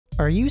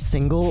Are you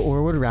single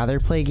or would rather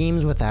play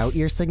games without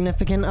your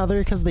significant other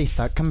because they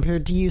suck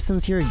compared to you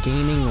since you're a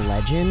gaming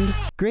legend?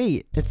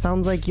 Great, it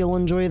sounds like you'll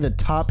enjoy the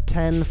top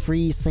 10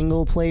 free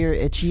single-player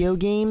Itchio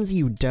games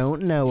you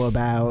don't know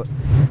about.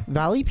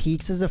 Valley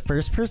Peaks is a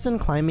first-person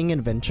climbing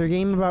adventure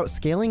game about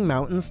scaling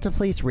mountains to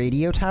place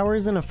radio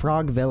towers in a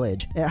frog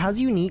village. It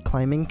has unique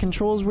climbing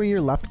controls where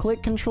your left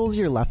click controls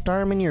your left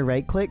arm and your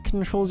right click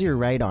controls your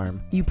right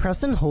arm. You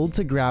press and hold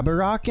to grab a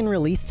rock and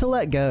release to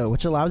let go,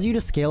 which allows you to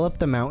scale up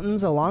the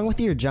mountains along with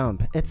your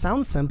jump. It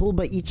sounds simple,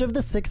 but each of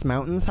the 6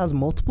 mountains has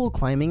multiple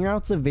climbing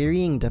routes of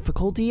varying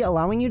difficulty,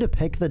 allowing you to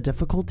pick the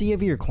difficulty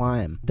of your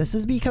climb. This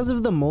is because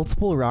of the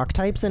multiple rock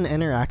types and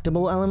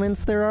interactable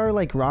elements there are,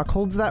 like rock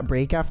holds that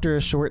break after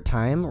a short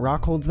time,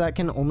 rock holds that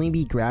can only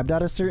be grabbed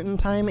at a certain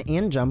time,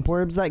 and jump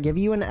orbs that give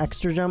you an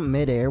extra jump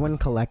mid-air when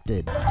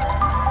collected.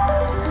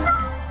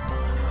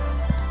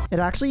 It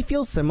actually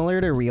feels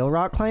similar to real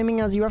rock climbing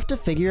as you have to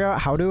figure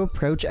out how to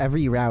approach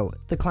every route.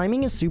 The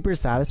climbing is super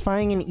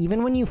satisfying, and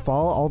even when you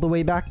fall all the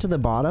way back to the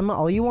bottom,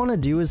 all you want to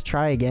do is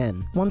try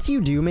again. Once you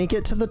do make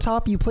it to the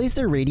top, you place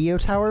a radio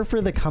tower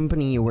for the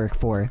company you work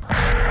for.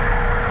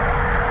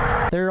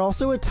 There are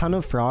also a ton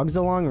of frogs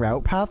along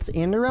route paths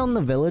and around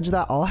the village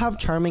that all have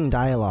charming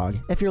dialogue.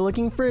 If you're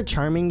looking for a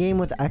charming game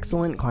with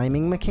excellent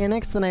climbing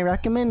mechanics, then I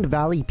recommend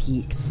Valley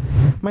Peaks.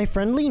 My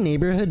Friendly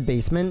Neighborhood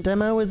Basement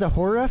demo is a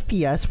horror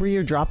FPS where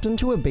you're dropped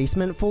into a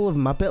basement full of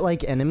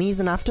Muppet-like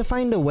enemies and have to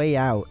find a way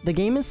out. The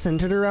game is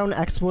centered around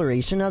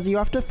exploration as you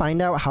have to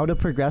find out how to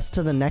progress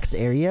to the next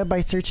area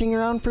by searching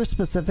around for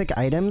specific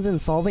items and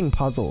solving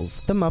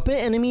puzzles. The Muppet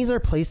enemies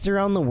are placed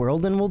around the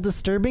world and will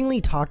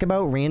disturbingly talk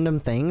about random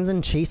things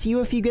and chase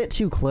you if you get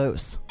too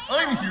close.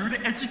 I'm here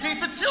to educate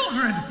the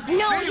children!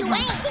 No, you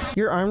ain't!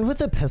 You're armed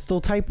with a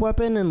pistol-type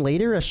weapon and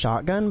later a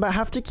shotgun, but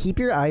have to keep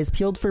your eyes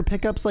peeled for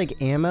pickups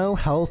like ammo,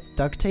 health,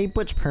 duct tape,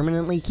 which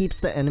permanently keeps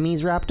the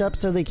enemies wrapped up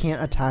so they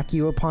can't attack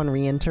you upon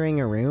re-entering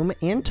a room,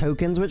 and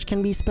tokens which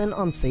can be spent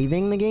on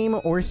saving the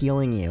game or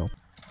healing you.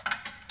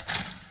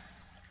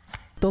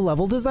 The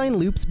level design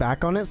loops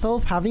back on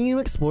itself, having you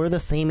explore the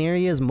same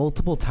areas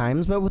multiple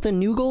times, but with a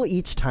new goal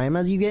each time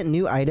as you get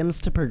new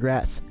items to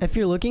progress. If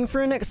you're looking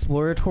for an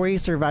exploratory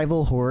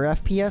survival horror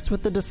FPS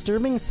with a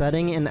disturbing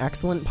setting and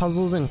excellent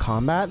puzzles and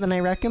combat, then I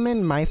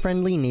recommend My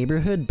Friendly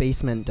Neighborhood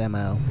Basement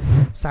demo.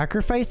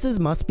 Sacrifices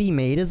Must Be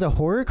Made is a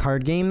horror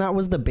card game that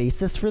was the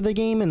basis for the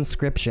game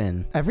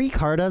Inscription. Every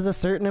card has a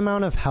certain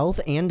amount of health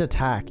and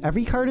attack.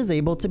 Every card is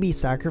able to be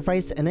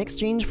sacrificed in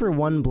exchange for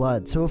 1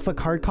 blood, so if a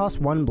card costs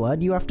 1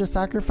 blood, you have to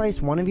sacrifice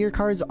one of your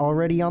cards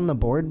already on the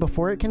board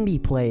before it can be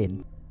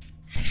played.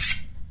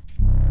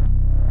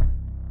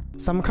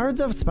 Some cards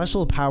have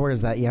special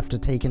powers that you have to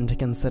take into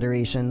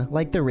consideration,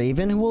 like the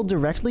Raven, who will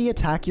directly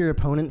attack your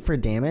opponent for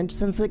damage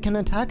since it can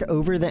attack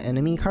over the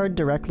enemy card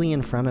directly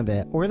in front of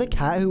it, or the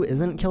Cat, who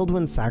isn't killed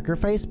when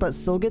sacrificed but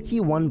still gets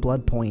you 1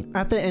 blood point.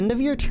 At the end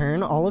of your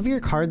turn, all of your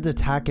cards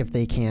attack if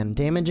they can,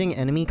 damaging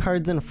enemy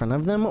cards in front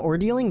of them or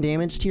dealing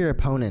damage to your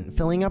opponent,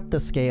 filling up the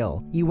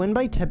scale. You win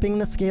by tipping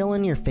the scale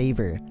in your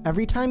favor.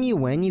 Every time you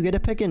win, you get to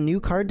pick a new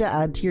card to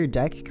add to your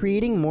deck,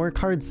 creating more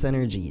card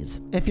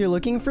synergies. If you're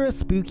looking for a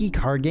spooky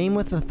card game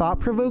with a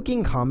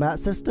thought-provoking combat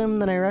system,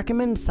 then I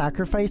recommend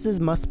Sacrifices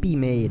Must Be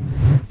Made.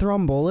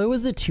 Thrombolo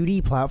is a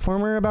 2D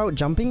platformer about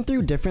jumping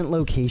through different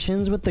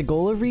locations with the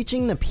goal of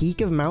reaching the peak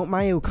of Mount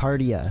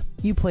Myocardia.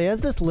 You play as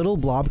this little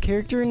blob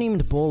character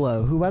named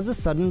Bolo, who has a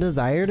sudden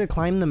desire to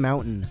climb the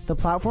mountain. The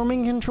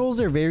platforming controls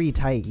are very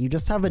tight, you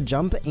just have a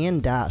jump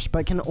and dash,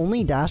 but can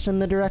only dash in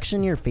the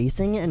direction you're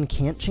facing and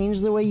can't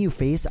change the way you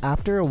face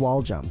after a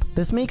wall jump.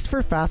 This makes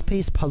for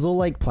fast-paced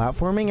puzzle-like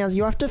platforming as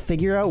you have to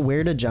figure out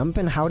where to jump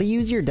and how to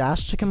use your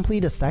dash to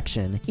complete a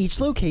section.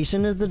 Each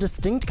location is a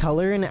distinct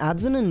color and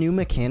adds in a new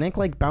mechanic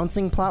like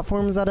bouncing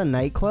platforms at a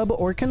nightclub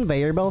or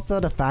conveyor belts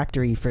at a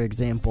factory, for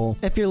example.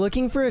 If you're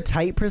looking for a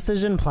tight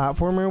precision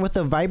platformer with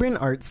a vibrant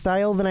art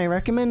style, then I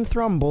recommend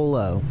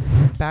Thrombolo.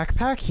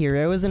 Backpack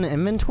Hero is an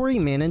inventory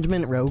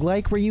management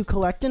roguelike where you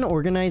collect and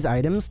organize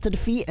items to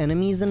defeat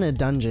enemies in a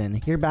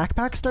dungeon. Your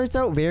backpack starts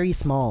out very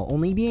small,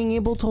 only being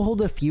able to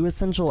hold a few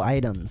essential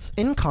items.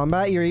 In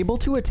combat, you're able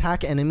to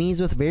attack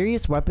enemies with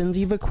various weapons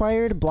you've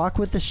acquired, block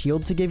with the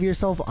shield to give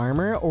yourself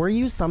armor, or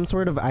use some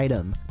sort of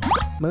item.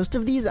 Most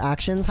of these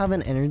actions have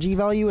an energy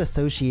value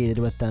associated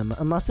with them,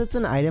 unless it's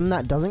an item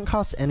that doesn't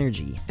cost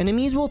energy.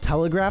 Enemies will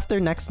telegraph their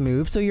next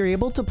move, so you're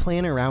able to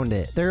plan around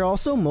it. There are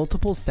also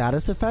multiple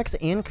status effects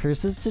and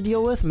curses to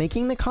deal with,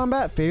 making the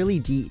combat fairly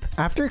deep.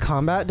 After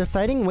combat,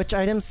 deciding which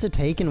items to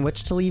take and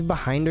which to leave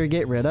behind or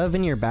get rid of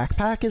in your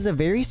backpack is a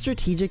very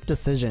strategic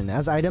decision,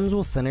 as items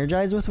will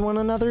synergize with one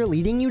another,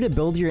 leading you to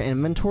build your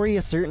inventory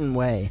a certain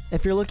way.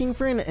 If you're looking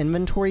for an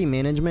inventory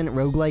management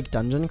roguelike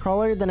dungeon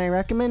crawler, then I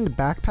recommend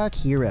Backpack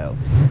Hero.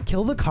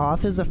 Kill the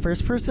Koth is a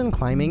first-person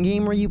climbing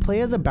game where you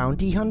play as a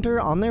bounty hunter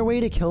on their way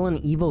to kill an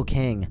evil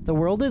king. The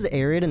world is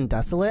arid and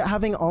desolate,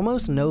 having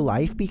almost no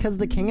life because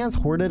the king has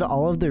hoarded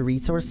all of the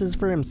resources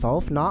for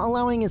himself, not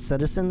allowing his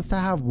citizens to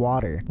have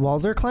water.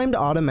 Walls are climbed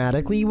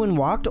automatically when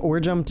walked or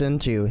jumped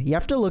into. You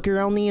have to look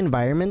around the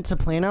environment to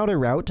plan out a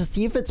route to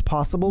see if it's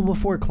possible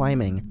before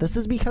climbing. This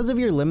is because of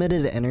your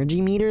limited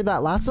energy meter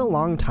that lasts a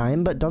long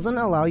time but doesn't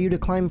allow you to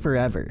climb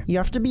forever. You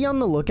have to be on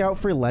the lookout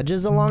for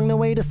ledges along the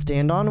way to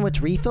stand on,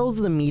 which refills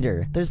the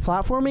meter. There's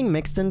platforming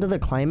mixed into the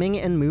climbing,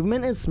 and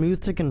movement is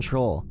smooth to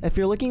control. If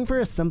you're looking for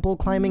a simple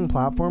climbing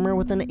platformer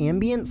with an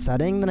ambient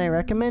setting, then I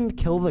recommend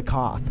Kill the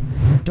Koth.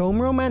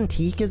 Dome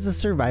Romantique is a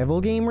survival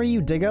game where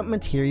you dig up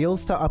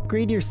materials to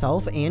upgrade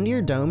yourself and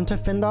your dome to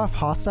fend off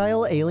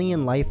hostile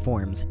alien life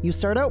forms. You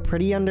start out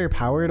pretty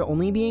underpowered,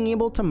 only being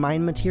able to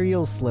mine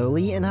materials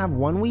slowly and have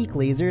one weak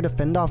laser to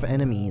fend off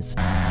enemies.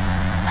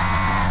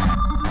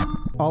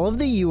 All of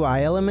the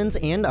UI elements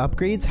and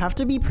upgrades have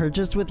to be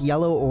purchased with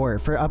yellow ore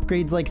for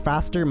upgrades like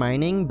faster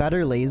mining,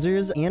 better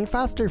lasers, and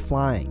faster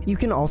flying. You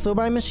can also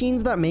buy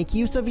machines that make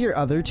use of your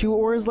other two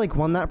ores, like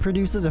one that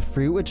produces a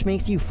fruit which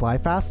makes you fly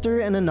faster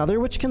and another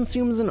which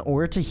consumes an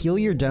ore to heal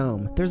your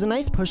dome. There's a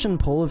nice push and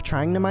pull of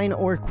trying to mine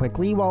ore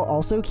quickly while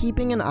also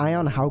keeping an eye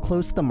on how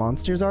close the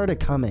monsters are to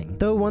coming.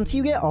 Though once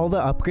you get all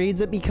the upgrades,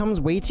 it becomes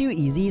way too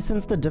easy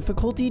since the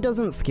difficulty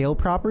doesn't scale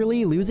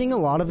properly, losing a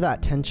lot of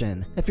that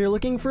tension. If you're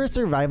looking for a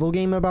survival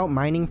game about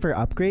mining for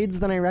upgrades,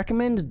 then I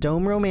recommend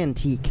Dome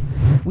Romantique.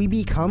 We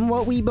Become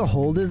What We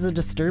Behold is a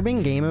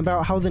disturbing game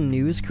about how the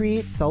news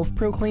creates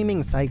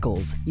self-proclaiming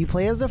cycles. You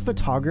play as a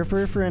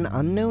photographer for an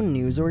unknown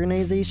news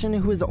organization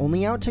who is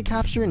only out to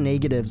capture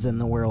negatives in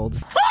the world.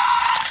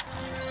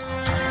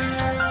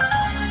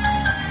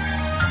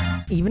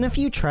 Even if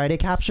you try to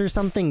capture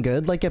something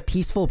good like a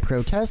peaceful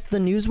protest, the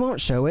news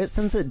won't show it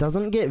since it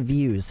doesn't get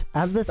views.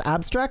 As this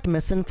abstract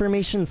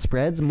misinformation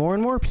spreads, more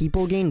and more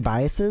people gain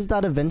biases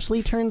that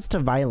eventually turns to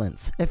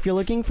violence. If you're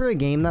looking for a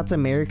game that's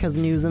America's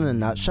news in a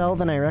nutshell,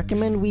 then I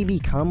recommend We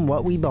Become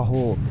What We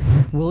Behold.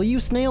 Will You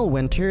Snail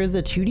Winter is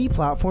a 2D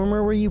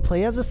platformer where you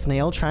play as a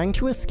snail trying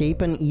to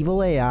escape an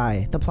evil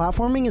AI. The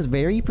platforming is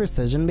very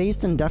precision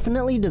based and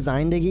definitely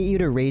designed to get you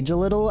to rage a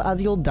little,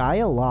 as you'll die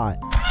a lot.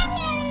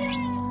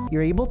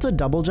 You're able to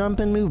double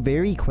jump and move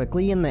very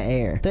quickly in the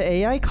air. The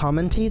AI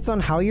commentates on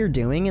how you're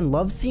doing and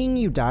loves seeing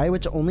you die,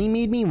 which only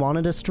made me want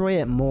to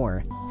destroy it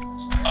more.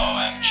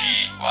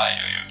 OMG, why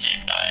do you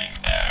keep dying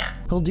there?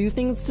 He'll do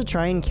things to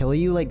try and kill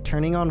you, like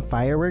turning on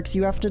fireworks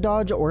you have to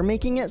dodge or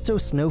making it so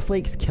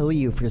snowflakes kill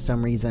you for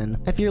some reason.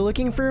 If you're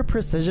looking for a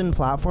precision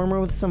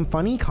platformer with some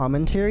funny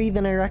commentary,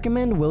 then I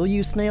recommend Will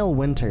You Snail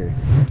Winter.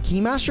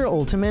 Keymasher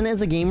Ultimate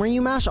is a game where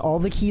you mash all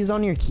the keys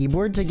on your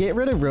keyboard to get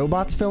rid of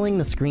robots filling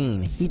the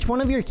screen. Each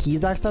one of your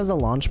keys acts as a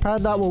launch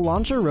pad that will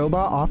launch a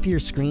robot off your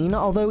screen,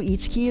 although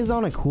each key is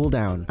on a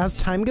cooldown. As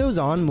time goes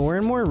on, more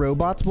and more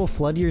robots will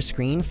flood your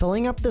screen,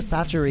 filling up the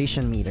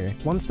saturation meter.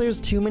 Once there's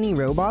too many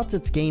robots,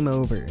 it's game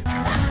over.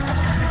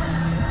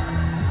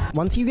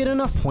 Once you get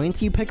enough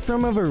points, you pick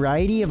from a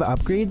variety of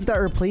upgrades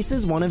that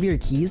replaces one of your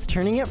keys,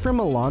 turning it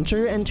from a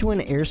launcher into an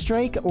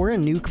airstrike or a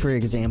nuke, for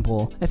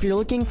example. If you're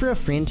looking for a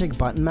frantic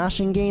button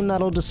mashing game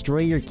that'll destroy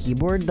your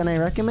keyboard, then I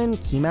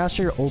recommend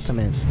Keymasher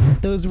Ultimate.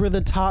 Those were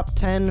the top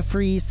 10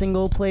 free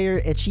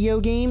single-player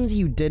Itchio games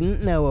you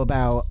didn't know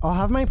about. I'll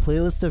have my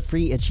playlist of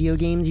free Itchio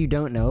games you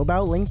don't know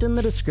about linked in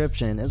the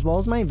description, as well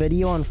as my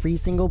video on free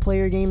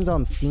single-player games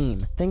on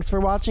Steam. Thanks for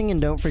watching, and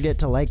don't forget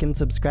to like and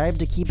subscribe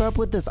to keep up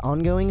with this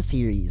ongoing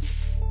series.